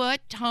 square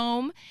foot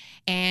home,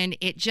 and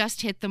it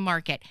just hit the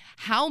market.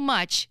 How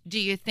much do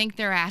you think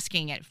they're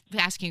asking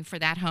for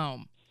that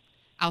home?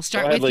 I'll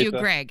start with you,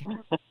 Greg.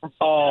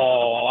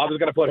 Oh, I was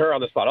going to put her on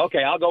the spot.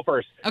 Okay, I'll go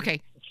first.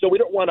 Okay. So we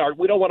don't want our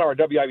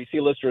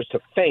WIBC listeners to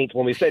faint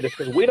when we say this,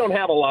 because we don't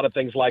have a lot of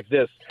things like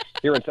this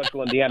here in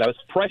Central Indiana. It's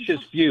precious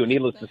few,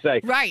 needless to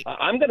say. Right.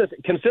 I'm going to,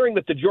 considering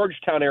that the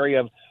Georgetown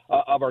area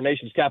of our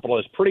nation's capital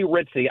is pretty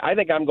ritzy, I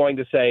think I'm going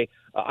to say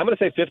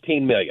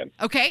 $15 million.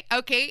 Okay.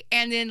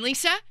 And then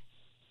Lisa?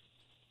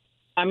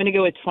 I'm going to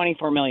go with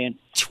 $24 million.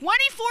 $24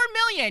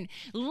 million.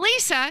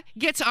 Lisa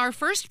gets our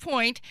first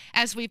point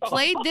as we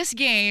played this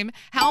game.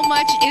 How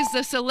much is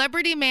the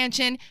Celebrity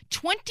Mansion?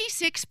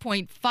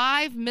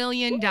 $26.5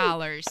 million.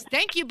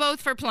 Thank you both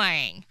for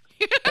playing.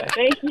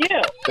 Thank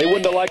you. They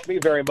wouldn't have liked me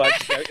very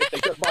much if they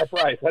took my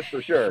price, that's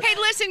for sure. Hey,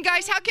 listen,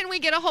 guys, how can we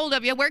get a hold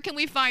of you? Where can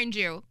we find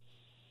you?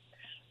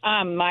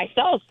 My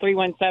cell is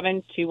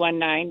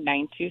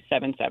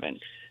 317-219-9277.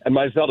 And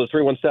my cell is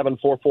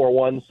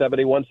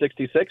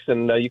 317-441-7166,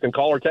 and you can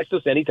call or text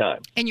us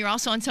anytime. And you're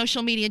also on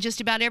social media just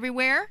about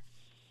everywhere?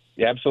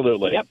 Yeah,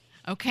 absolutely. Yep.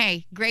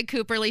 Okay. Greg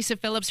Cooper, Lisa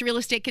Phillips, real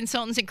estate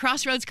consultants at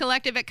Crossroads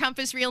Collective at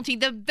Compass Realty.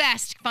 The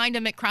best. Find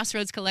them at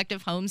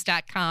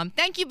crossroadscollectivehomes.com.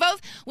 Thank you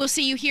both. We'll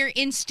see you here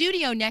in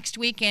studio next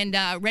week and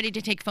ready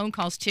to take phone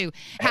calls, too.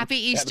 Happy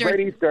Easter. Have a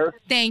great Easter.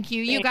 Thank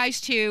you. You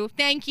guys, too.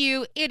 Thank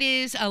you. It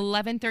is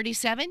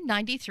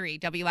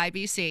 11:37:93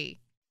 WIBC.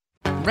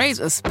 Raise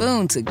a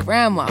spoon to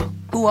Grandma,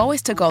 who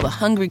always took all the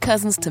hungry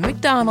cousins to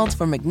McDonald's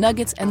for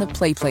McNuggets and the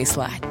Play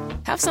Slide.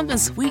 Have something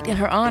sweet in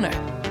her honor.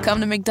 Come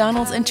to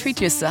McDonald's and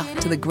treat yourself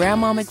to the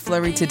Grandma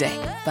McFlurry today.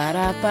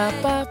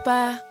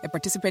 Ba-da-ba-ba-ba. At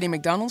participating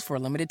McDonald's for a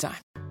limited time.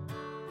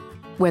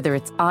 Whether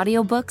it's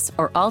audiobooks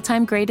or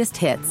all-time greatest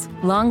hits,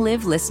 long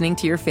live listening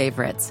to your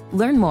favorites.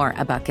 Learn more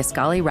about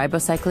Kisqali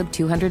Ribociclib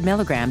 200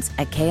 milligrams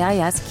at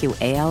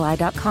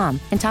KISQALI.com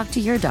and talk to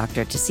your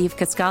doctor to see if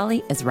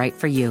Kisqali is right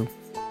for you.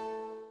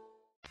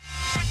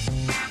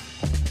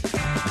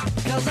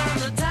 Cause I'm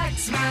the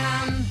tax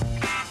man.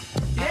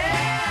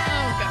 Yeah.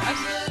 Oh, gosh.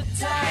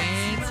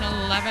 It's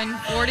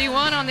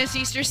 11:41 on this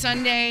Easter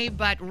Sunday,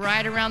 but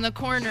right around the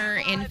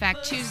corner, in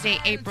fact, Tuesday,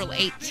 April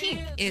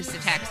 18th is the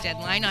tax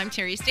deadline. I'm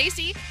Terri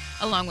Stacy,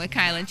 along with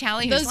Kyle and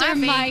Tally. Those are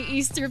my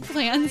Easter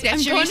plans. That's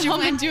I'm your going Easter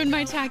home plan? and doing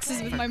my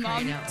taxes with my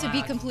mom, crying out to be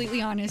loud.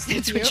 completely honest with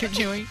That's you. what you're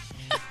doing.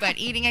 But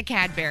eating a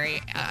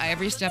Cadbury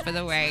every step of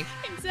the way.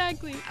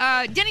 Exactly.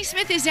 Denny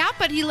Smith is out,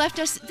 but he left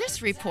us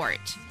this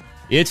report.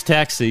 It's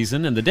tax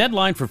season, and the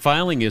deadline for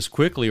filing is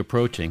quickly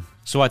approaching.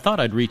 So I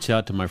thought I'd reach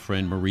out to my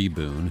friend Marie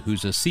Boone,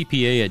 who's a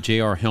CPA at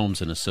J.R. Helms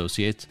 &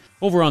 Associates,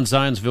 over on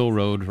Zionsville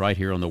Road, right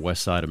here on the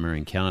west side of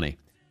Marion County.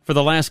 For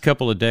the last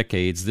couple of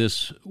decades,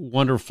 this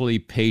wonderfully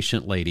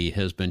patient lady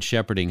has been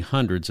shepherding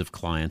hundreds of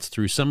clients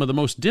through some of the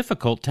most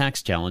difficult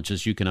tax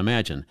challenges you can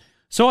imagine.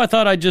 So I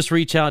thought I'd just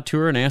reach out to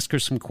her and ask her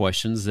some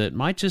questions that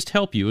might just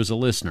help you as a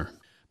listener.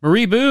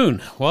 Marie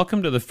Boone,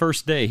 welcome to the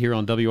first day here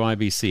on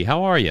WIBC.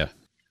 How are you?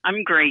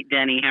 I'm great,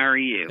 Denny. How are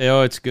you?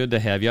 Oh, it's good to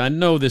have you. I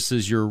know this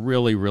is your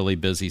really, really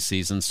busy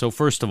season. So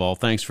first of all,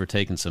 thanks for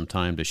taking some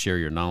time to share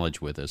your knowledge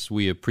with us.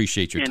 We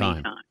appreciate your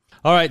time.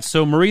 All right.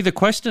 So, Marie, the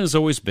question has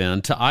always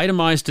been to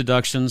itemize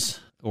deductions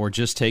or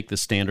just take the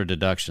standard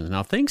deductions.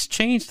 Now, things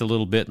changed a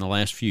little bit in the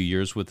last few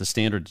years with the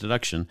standard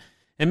deduction,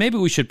 and maybe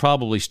we should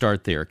probably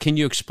start there. Can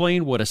you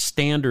explain what a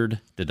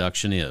standard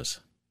deduction is?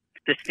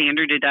 The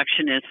standard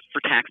deduction is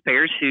for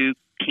taxpayers who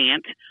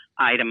can't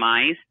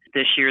itemize.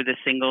 This year, the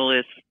single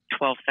is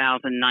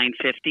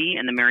 $12,950,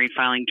 and the married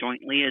filing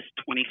jointly is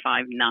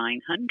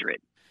 $25,900.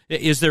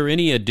 Is there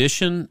any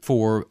addition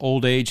for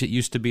old age? There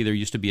used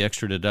to be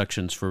extra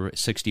deductions for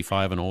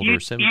 65 and older.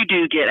 You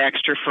do get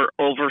extra for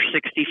over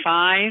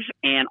 65,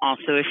 and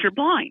also if you're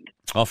blind.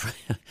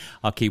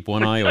 I'll keep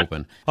one eye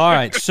open. All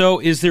right, so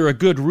is there a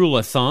good rule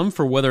of thumb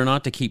for whether or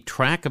not to keep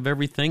track of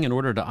everything in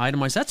order to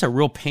itemize? That's a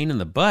real pain in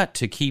the butt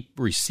to keep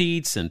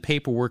receipts and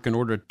paperwork in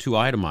order to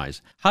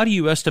itemize. How do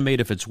you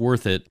estimate if it's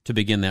worth it to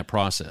begin that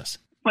process?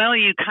 Well,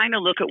 you kind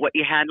of look at what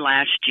you had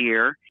last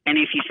year, and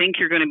if you think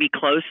you're going to be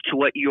close to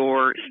what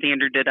your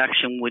standard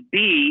deduction would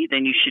be,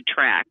 then you should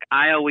track.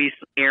 I always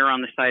err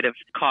on the side of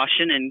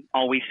caution and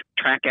always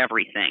track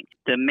everything.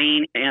 The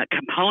main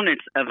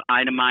components of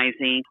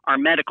itemizing are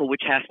medical,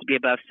 which has to be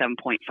above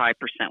 7.5%,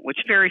 which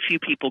very few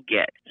people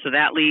get. So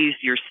that leaves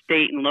your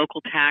state and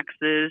local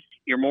taxes,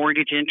 your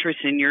mortgage interest,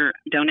 and your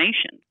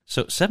donation.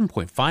 So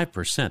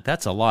 7.5%,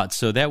 that's a lot.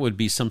 So that would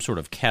be some sort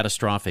of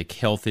catastrophic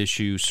health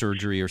issue,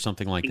 surgery, or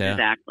something like that?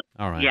 Exactly.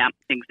 All right. Yeah,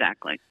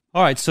 exactly.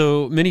 All right,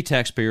 so many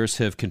taxpayers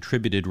have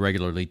contributed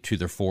regularly to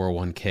their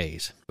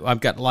 401ks. I've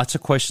got lots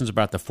of questions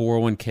about the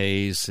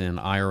 401ks and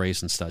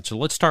IRAs and such. So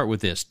let's start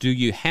with this. Do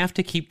you have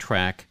to keep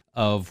track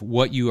of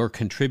what you are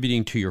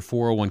contributing to your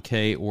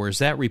 401k, or is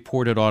that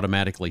reported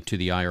automatically to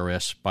the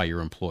IRS by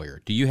your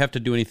employer? Do you have to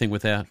do anything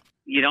with that?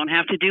 You don't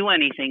have to do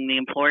anything. The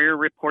employer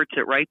reports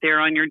it right there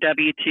on your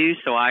W-2,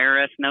 so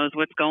IRS knows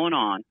what's going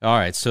on. All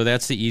right, so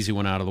that's the easy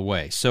one out of the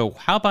way. So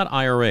how about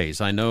IRAs?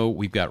 I know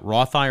we've got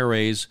Roth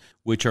IRAs,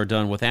 which are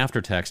done with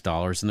after-tax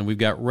dollars, and then we've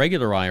got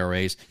regular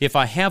IRAs. If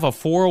I have a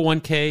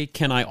 401k,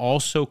 can I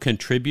also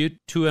contribute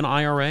to an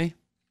IRA?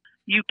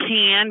 You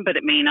can, but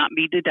it may not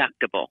be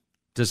deductible.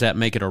 Does that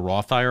make it a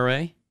Roth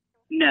IRA?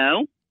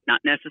 No, not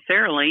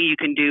necessarily. You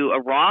can do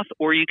a Roth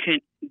or you can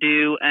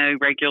do a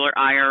regular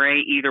IRA,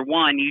 either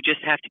one. You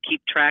just have to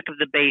keep track of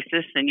the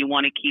basis, and you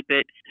want to keep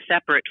it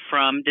separate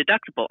from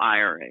deductible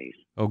IRAs.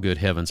 Oh, good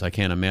heavens. I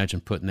can't imagine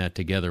putting that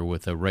together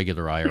with a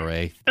regular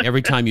IRA.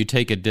 Every time you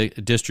take a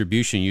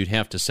distribution, you'd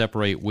have to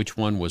separate which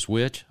one was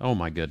which. Oh,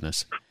 my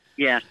goodness.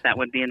 Yes, that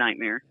would be a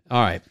nightmare.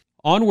 All right.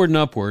 Onward and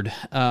upward.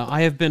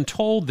 I have been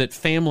told that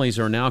families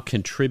are now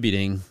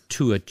contributing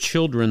to a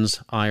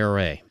children's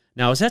IRA.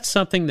 Now, is that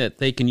something that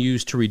they can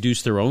use to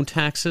reduce their own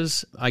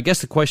taxes? I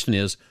guess the question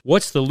is,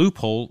 what's the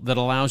loophole that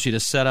allows you to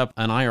set up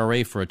an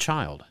IRA for a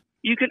child?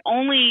 You can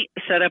only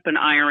set up an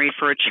IRA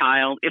for a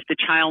child if the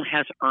child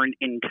has earned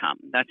income.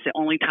 That's the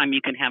only time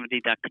you can have a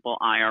deductible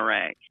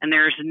IRA. And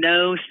there's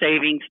no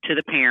savings to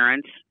the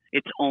parents.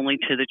 It's only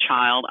to the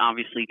child.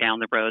 Obviously, down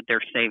the road, they're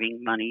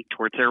saving money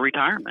towards their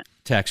retirement.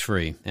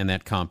 Tax-free, and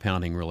that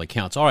compounding really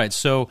counts. All right,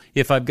 so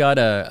if I've got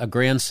a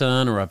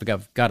grandson or I've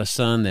got a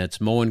son that's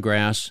mowing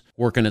grass,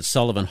 working at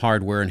Sullivan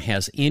Hardware, and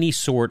has any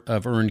sort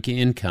of earned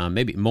income,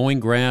 maybe mowing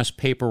grass,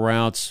 paper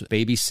routes,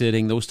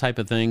 babysitting, those type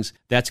of things,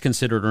 that's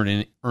considered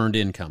earned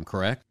income,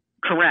 correct?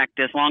 Correct,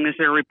 as long as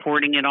they're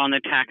reporting it on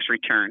the tax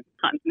return,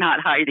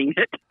 not hiding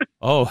it.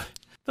 Oh,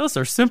 those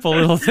are simple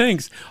little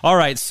things. All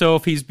right, so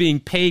if he's being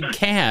paid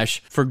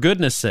cash, for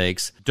goodness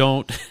sakes,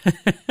 don't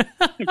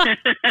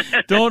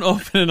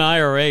open an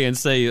IRA and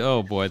say,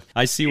 oh, boy,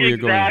 I see where you're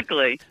going.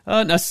 Exactly.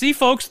 Now, see,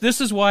 folks,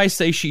 this is why I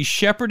say she's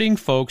shepherding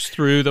folks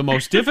through the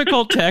most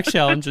difficult tax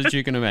challenges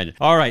you can imagine.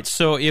 All right,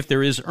 so if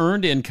there is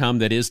earned income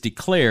that is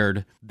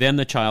declared, then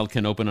the child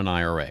can open an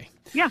IRA.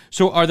 Yeah.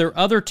 So are there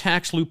other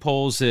tax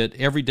loopholes that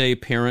everyday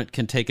parent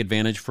can take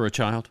advantage for a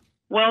child?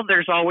 Well,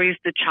 there's always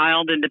the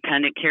child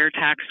independent care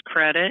tax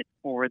credit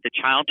or the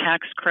child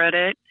tax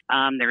credit.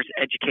 There's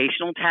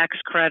educational tax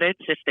credits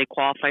if they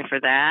qualify for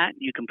that.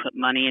 You can put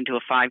money into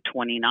a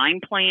 529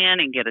 plan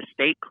and get a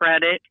state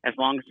credit as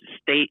long as it's a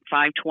state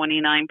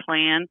 529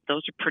 plan.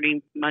 Those are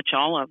pretty much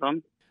all of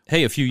them.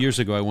 Hey, a few years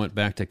ago, I went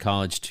back to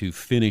college to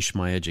finish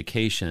my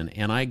education,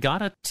 and I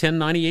got a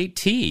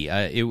 1098-T,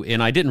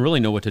 and I didn't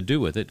really know what to do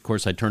with it. Of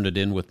course, I turned it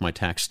in with my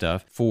tax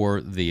stuff for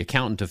the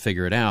accountant to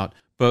figure it out.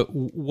 But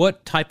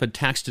what type of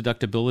tax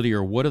deductibility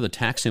or what are the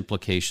tax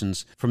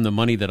implications from the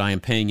money that I am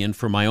paying in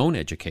for my own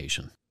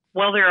education?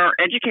 Well, there are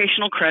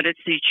educational credits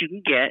that you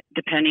can get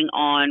depending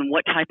on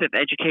what type of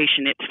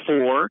education it's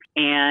for.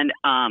 And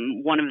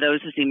one of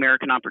those is the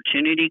American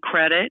Opportunity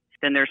Credit.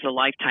 Then there's a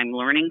Lifetime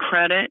Learning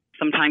Credit.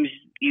 Sometimes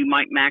you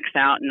might max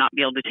out and not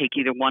be able to take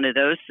either one of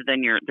those. So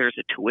then there's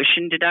a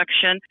tuition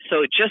deduction.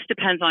 So it just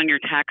depends on your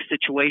tax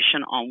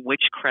situation on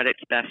which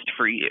credit's best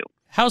for you.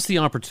 How's the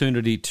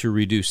opportunity to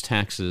reduce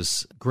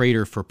taxes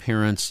greater for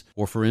parents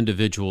or for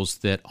individuals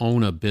that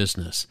own a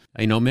business?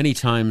 I know many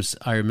times,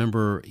 I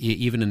remember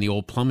even in the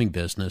old plumbing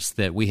business,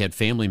 that we had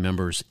family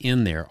members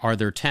in there. Are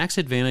there tax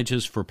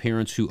advantages for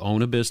parents who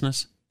own a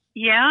business?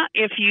 Yeah,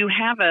 if you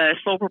have a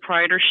sole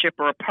proprietorship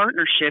or a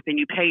partnership and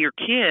you pay your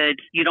kids,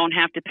 you don't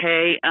have to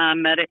pay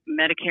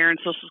Medicare and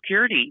Social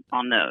Security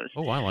on those.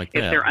 Oh, I like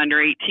that. If they're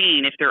under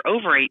 18. If they're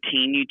over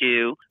 18, you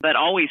do. But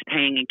always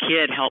paying a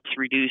kid helps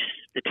reduce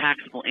the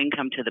taxable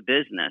income to the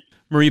business.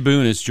 Marie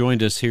Boone has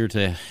joined us here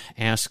to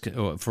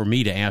for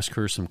me to ask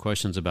her some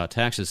questions about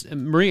taxes.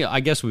 Marie, I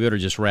guess we better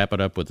just wrap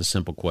it up with a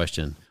simple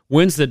question.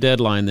 When's the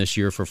deadline this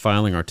year for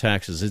filing our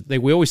taxes?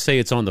 We always say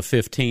it's on the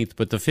 15th,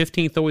 but the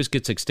 15th always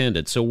gets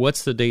extended. So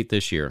what's the date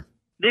this year?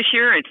 This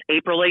year, it's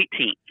April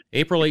 18th.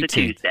 April 18th. It's a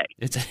Tuesday.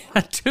 It's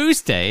a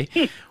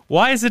Tuesday?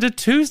 Why is it a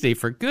Tuesday,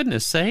 for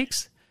goodness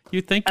sakes?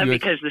 You think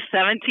because the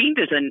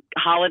 17th is a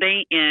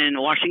holiday in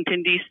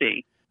Washington,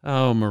 D.C.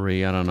 Oh,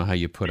 Marie, I don't know how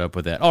you put up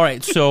with that. All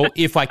right, so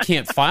if I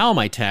can't file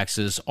my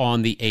taxes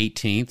on the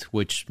 18th,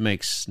 which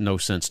makes no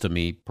sense to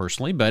me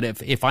personally, but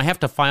if I have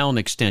to file an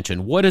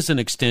extension, what is an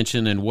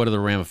extension and what are the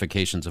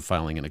ramifications of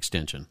filing an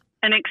extension?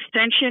 An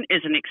extension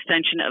is an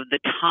extension of the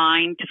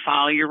time to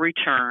file your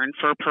return.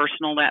 For a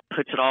personal, that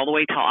puts it all the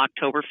way till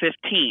October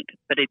 15th,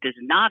 but it does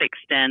not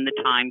extend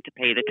the time to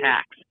pay the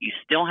tax. You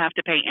still have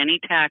to pay any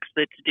tax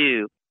that's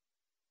due.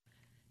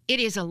 It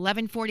is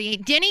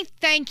 11:48. Denny,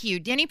 thank you.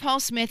 Denny Paul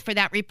Smith for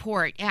that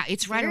report. Yeah,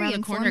 it's right Very around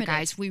the corner, informative.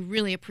 guys. We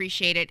really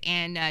appreciate it.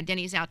 And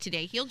Denny's out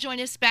today. He'll join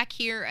us back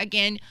here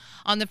again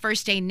on the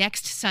first day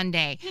next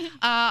Sunday.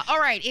 All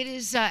right. It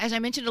is, as I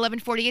mentioned,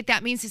 11:48.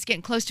 That means it's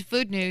getting close to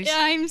food news. Yeah,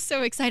 I'm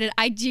so excited.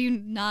 I do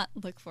not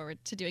look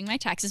forward to doing my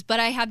taxes,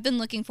 but I have been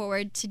looking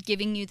forward to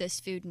giving you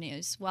this food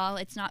news. While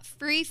it's not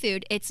free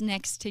food, it's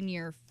next to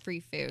near free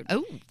food.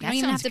 Oh, you that don't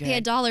even have sounds to pay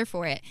good. $1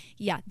 for it.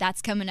 Yeah,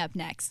 that's coming up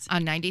next.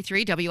 On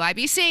 93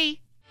 WIBC.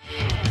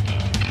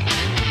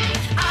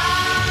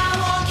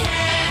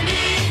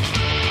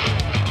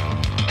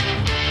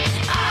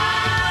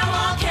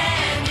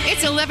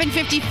 It's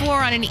 11:54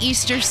 on an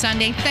Easter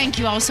Sunday. Thank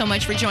you all so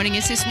much for joining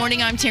us this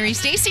morning. I'm Terri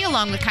Stacy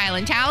along with Kyle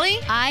and Tally.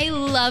 I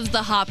love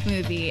the Hop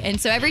movie, and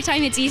so every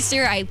time it's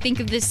Easter, I think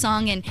of this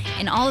song and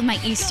all of my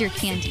Easter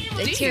candy.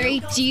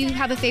 Terry, do you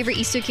have a favorite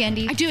Easter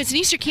candy? I do. It's an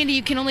Easter candy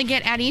you can only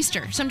get at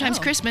Easter, sometimes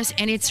Christmas,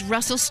 and it's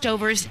Russell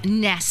Stover's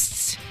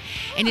Nests.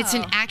 And it's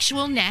an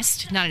actual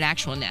nest, not an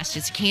actual nest,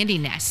 it's a candy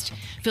nest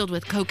filled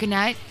with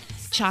coconut,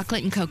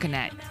 chocolate, and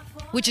coconut,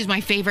 which is my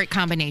favorite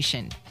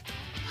combination.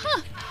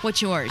 Huh. What's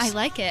yours? I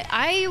like it.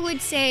 I would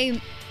say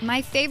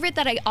my favorite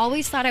that I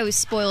always thought I was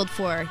spoiled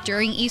for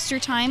during Easter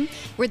time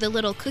were the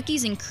little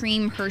cookies and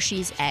cream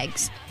Hershey's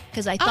eggs.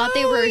 Because I thought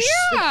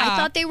I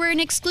thought they were an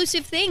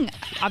exclusive thing.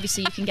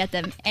 Obviously, you can get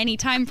them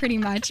anytime pretty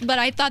much, but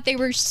I thought they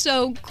were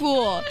so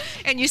cool.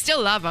 And you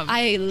still love them.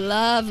 I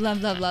love I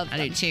them.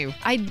 do too.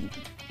 I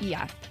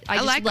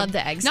just like love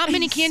them. the eggs. Not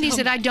many candies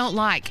so that I much. don't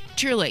like,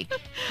 truly.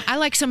 I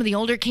like some of the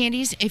older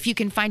candies. If you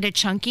can find a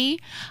chunky,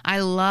 I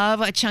love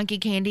a chunky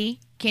candy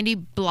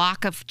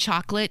block of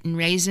chocolate and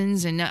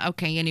raisins. And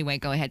okay, anyway,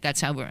 go ahead. That's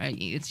how they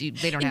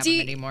don't have them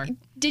anymore.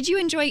 Did you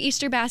enjoy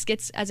Easter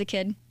baskets as a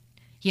kid?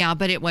 Yeah,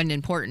 but it wasn't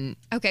important.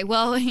 Okay,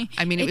 well,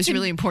 I mean, it was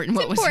really important.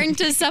 It's important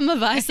to some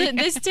of us.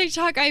 This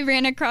TikTok I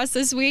ran across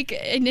this week,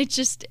 and it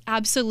just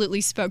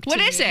absolutely spoke to me.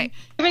 What is it?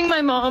 Leaving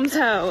my mom's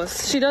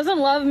house. She doesn't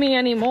love me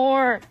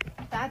anymore.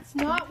 That's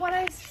not what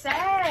I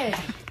said.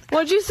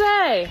 What'd you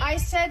say? I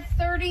said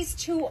 30's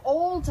too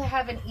old to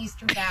have an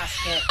Easter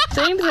basket.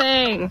 Same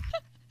thing.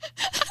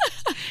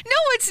 No,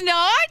 it's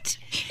not.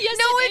 Yes,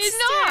 no, it it's is,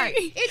 not.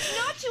 Terry. It's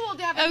not too old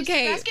to have an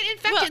Okay. Easter basket. In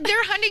fact,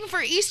 they're hunting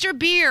for Easter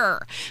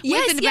beer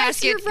Yes, the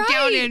basket you're right.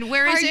 down in,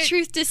 where is Hard it?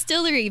 Truth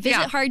Distillery. Visit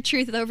Yeah. Hard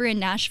Truth over in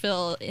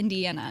Nashville,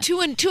 Indiana. 2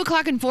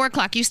 o'clock and 4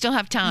 o'clock. You still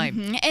have time.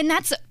 Mhm. And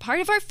that's part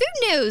of our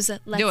food news.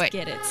 Let's Do it.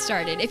 get it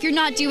started. If you're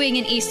not doing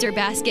an Easter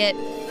basket,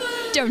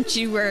 don't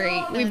you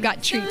worry. We've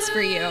got treats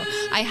for you.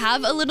 I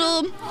have a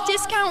little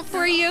discount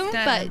for you,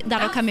 but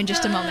that'll come in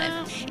just a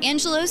moment.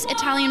 Angelo's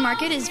Italian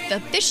Market is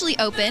officially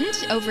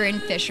opened over in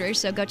Fisher,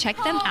 so go check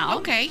them out.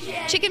 Okay.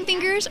 Chicken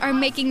fingers are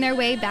making their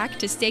way back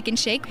to Steak and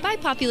Shake by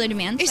popular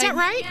demand. Is So that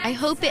right? I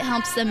hope it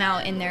helps them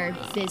out in their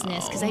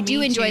business because I do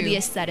me enjoy too. the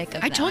aesthetic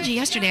of I them. told you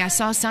yesterday I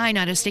saw a sign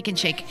out of Steak and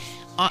Shake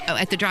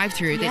at the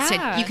drive-thru that said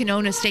Yeah. you can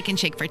own a Steak and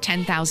Shake for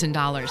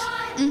 $10,000.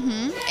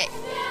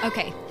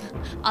 Okay.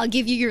 I'll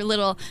give you your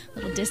little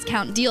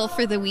discount deal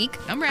for the week.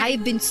 I'm ready.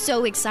 I've been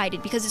so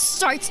excited because it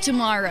starts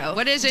tomorrow.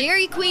 What is it?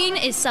 Dairy Queen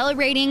is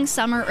celebrating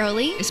summer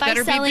early This by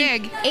better be selling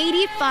big.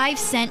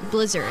 85-cent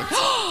blizzards.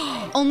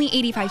 Only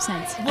 85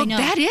 cents. I Well, know.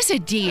 that is a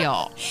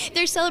deal.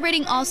 They're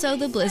celebrating also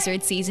the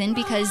blizzard season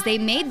because they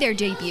made their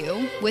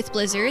debut with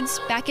blizzards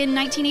back in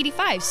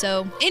 1985.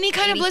 So Any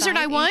kind of blizzard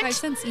I want? 85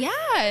 cents. Yeah,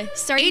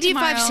 starting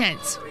 85 tomorrow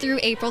cents. through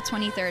April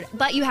 23rd.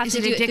 But you have Is to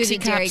it do a it through Dixie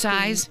the cup Dairy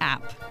size? Queen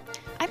app.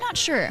 I'm not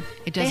sure.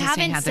 It They doesn't say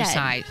haven't how they're said,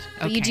 sized.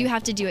 but you Okay. do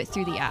have to do it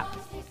through the app.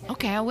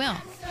 Okay, I will.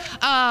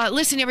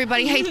 Listen,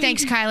 everybody. Hey,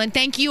 thanks, Kylan.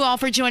 Thank you all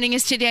for joining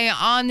us today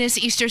on this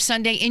Easter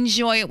Sunday.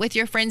 Enjoy it with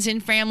your friends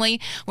and family.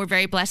 We're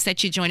very blessed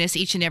that you join us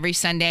each and every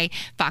Sunday.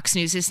 Fox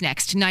News is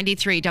next.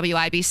 93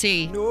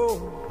 WIBC.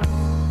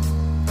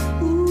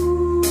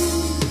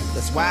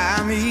 That's why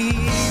I'm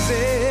easy.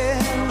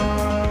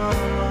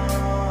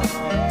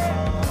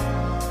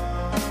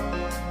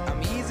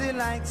 I'm easy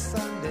like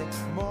Sunday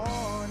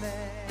morning.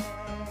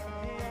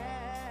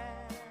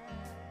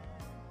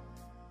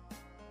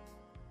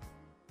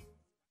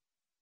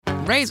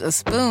 Raise a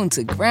spoon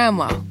to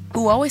Grandma,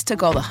 who always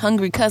took all the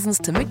hungry cousins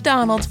to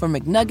McDonald's for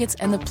McNuggets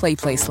and the Play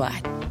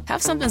Slide.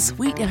 Have something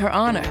sweet in her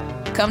honor.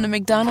 Come to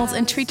McDonald's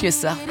and treat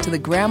yourself to the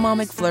Grandma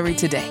McFlurry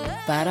today.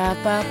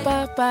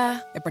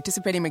 Ba-da-ba-ba-ba. At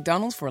participating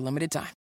McDonald's for a limited time.